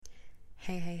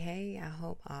Hey, I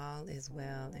hope all is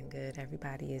well and good.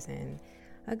 Everybody is in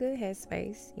a good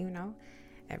headspace.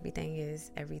 Everything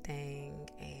is everything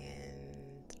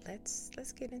and let's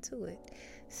get into it.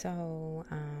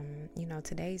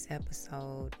 Today's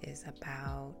episode is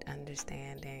about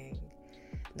understanding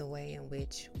the way in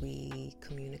which we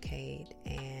communicate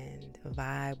and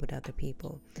vibe with other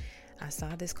people. I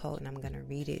saw this quote and I'm going to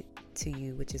read it to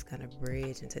you, which is going to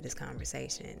bridge into this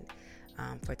conversation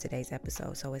for today's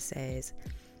episode. So it says,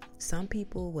 some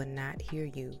people will not hear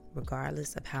you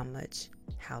regardless of how much,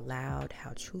 how loud,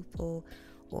 how truthful,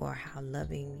 or how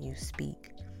loving you speak.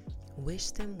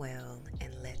 Wish them well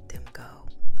and let them go.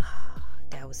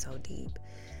 That was so deep.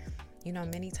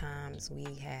 Many times we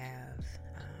have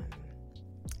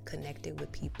connected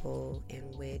with people in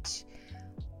which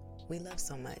we love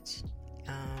so much.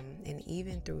 And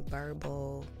even through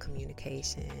verbal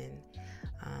communication,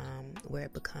 where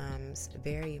it becomes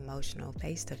very emotional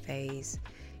face to face,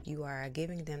 you are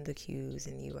giving them the cues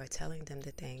and you are telling them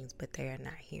the things, but they are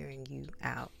not hearing you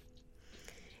out.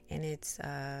 And it's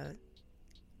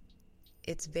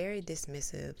very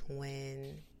dismissive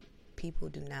when people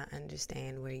do not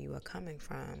understand where you are coming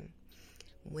from,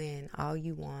 when all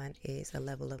you want is a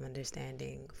level of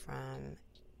understanding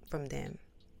from them.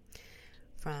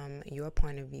 From your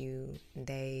point of view,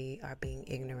 they are being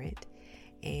ignorant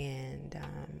and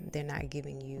they're not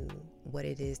giving you what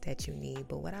it is that you need.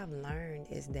 But what I've learned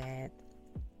is that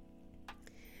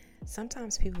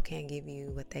sometimes people can't give you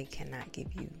what they cannot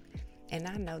give you. And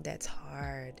I know that's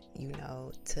hard,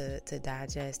 to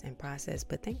digest and process,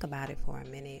 but think about it for a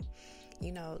minute.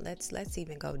 Let's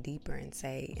even go deeper and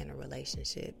say in a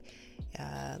relationship,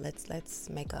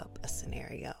 let's make up a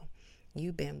scenario.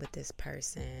 You've been with this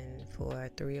person for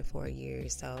 3 or 4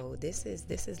 years, so this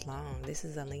is long. This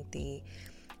is a lengthy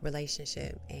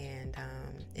relationship, and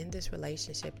in this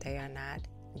relationship, they are not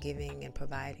giving and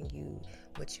providing you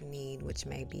what you need, which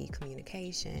may be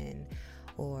communication,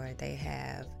 or they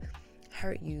have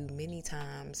hurt you many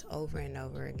times over and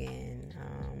over again.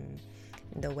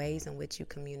 The ways in which you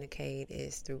communicate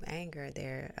is through anger.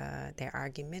 They're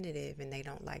argumentative and they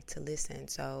don't like to listen.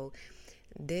 So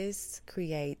this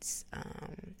creates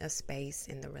a space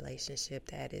in the relationship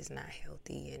that is not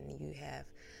healthy, and you have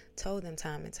told them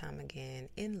time and time again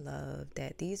in love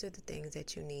that these are the things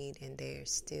that you need, and they're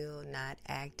still not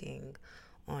acting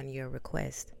on your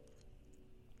request.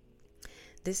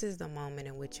 This is the moment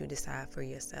in which you decide for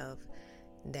yourself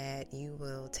that you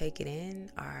will take it in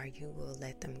or you will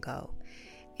let them go.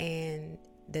 And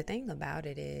the thing about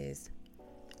it is,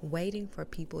 waiting for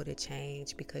people to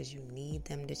change because you need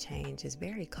them to change is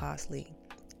very costly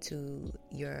to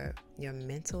your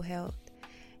mental health,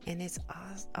 and it's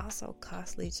also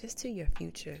costly just to your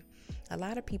future. A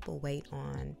lot of people wait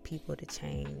on people to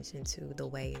change into the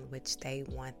way in which they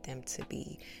want them to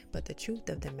be, but the truth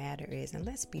of the matter is, and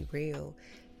let's be real,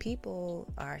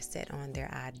 people are set on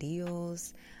their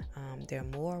ideals, their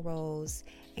morals,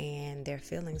 and their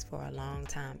feelings for a long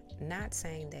time. Not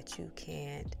saying that you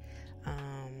can't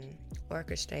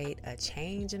orchestrate a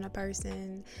change in a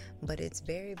person, but it's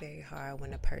very, very hard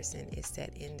when a person is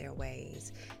set in their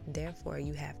ways. Therefore,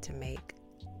 you have to make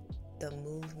the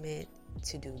movement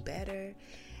to do better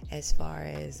as far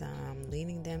as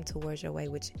leading them towards your way,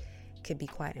 which could be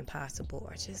quite impossible,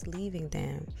 or just leaving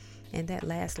them. And that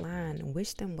last line,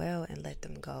 wish them well and let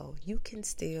them go. You can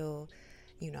still,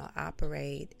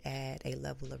 operate at a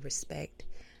level of respect,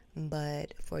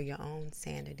 but for your own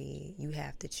sanity, you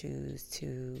have to choose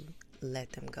to let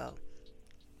them go.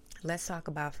 Let's talk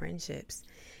about friendships.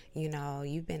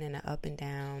 You've been in an up and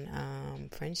down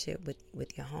friendship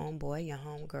with your homeboy, your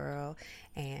homegirl,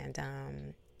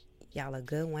 and y'all are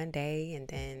good one day, and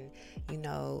then,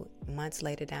 months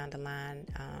later down the line,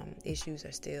 issues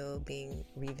are still being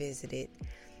revisited,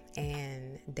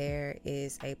 and there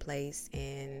is a place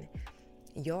in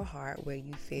your heart where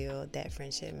you feel that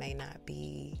friendship may not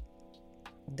be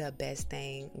the best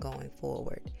thing going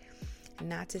forward.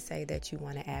 Not to say that you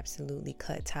want to absolutely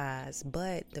cut ties,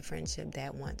 but the friendship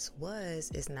that once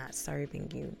was is not serving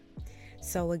you.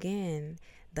 So again,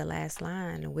 the last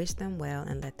line, wish them well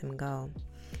and let them go.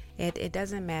 It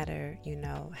doesn't matter,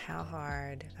 how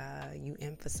hard you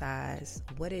emphasize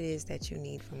what it is that you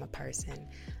need from a person.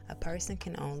 A person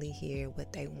can only hear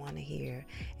what they want to hear,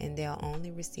 and they'll only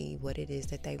receive what it is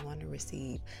that they want to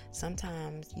receive.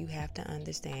 Sometimes you have to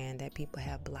understand that people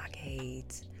have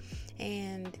blockades,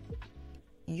 and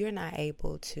you're not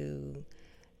able to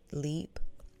leap,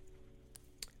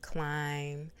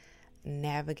 climb,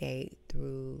 navigate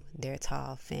through their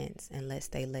tall fence unless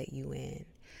they let you in.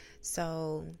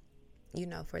 So,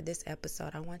 for this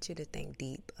episode, I want you to think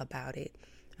deep about it.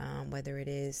 whether it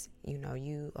is,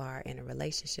 you are in a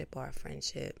relationship or a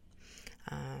friendship,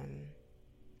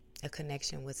 a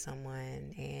connection with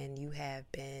someone, and you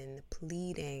have been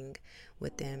pleading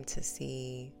with them to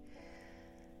see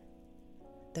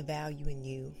the value in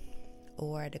you,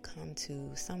 or to come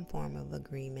to some form of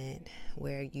agreement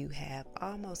where you have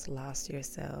almost lost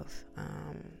yourself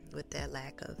with that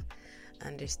lack of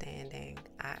understanding.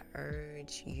 I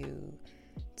urge you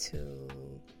to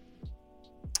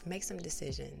make some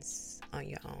decisions on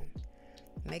your own.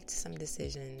 Make some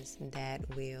decisions that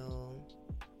will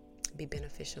be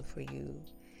beneficial for you,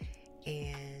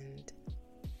 and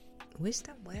wish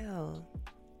them well.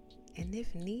 And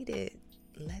if needed,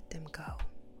 let them go.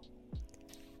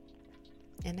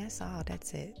 And that's all.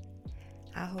 That's it.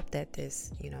 I hope that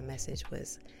this, message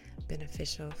was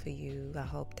beneficial for you. I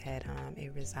hope that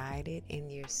it resided in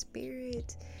your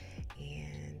spirit.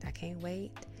 And I can't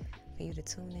wait for you to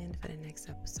tune in for the next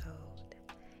episode.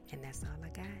 And that's all I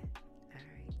got.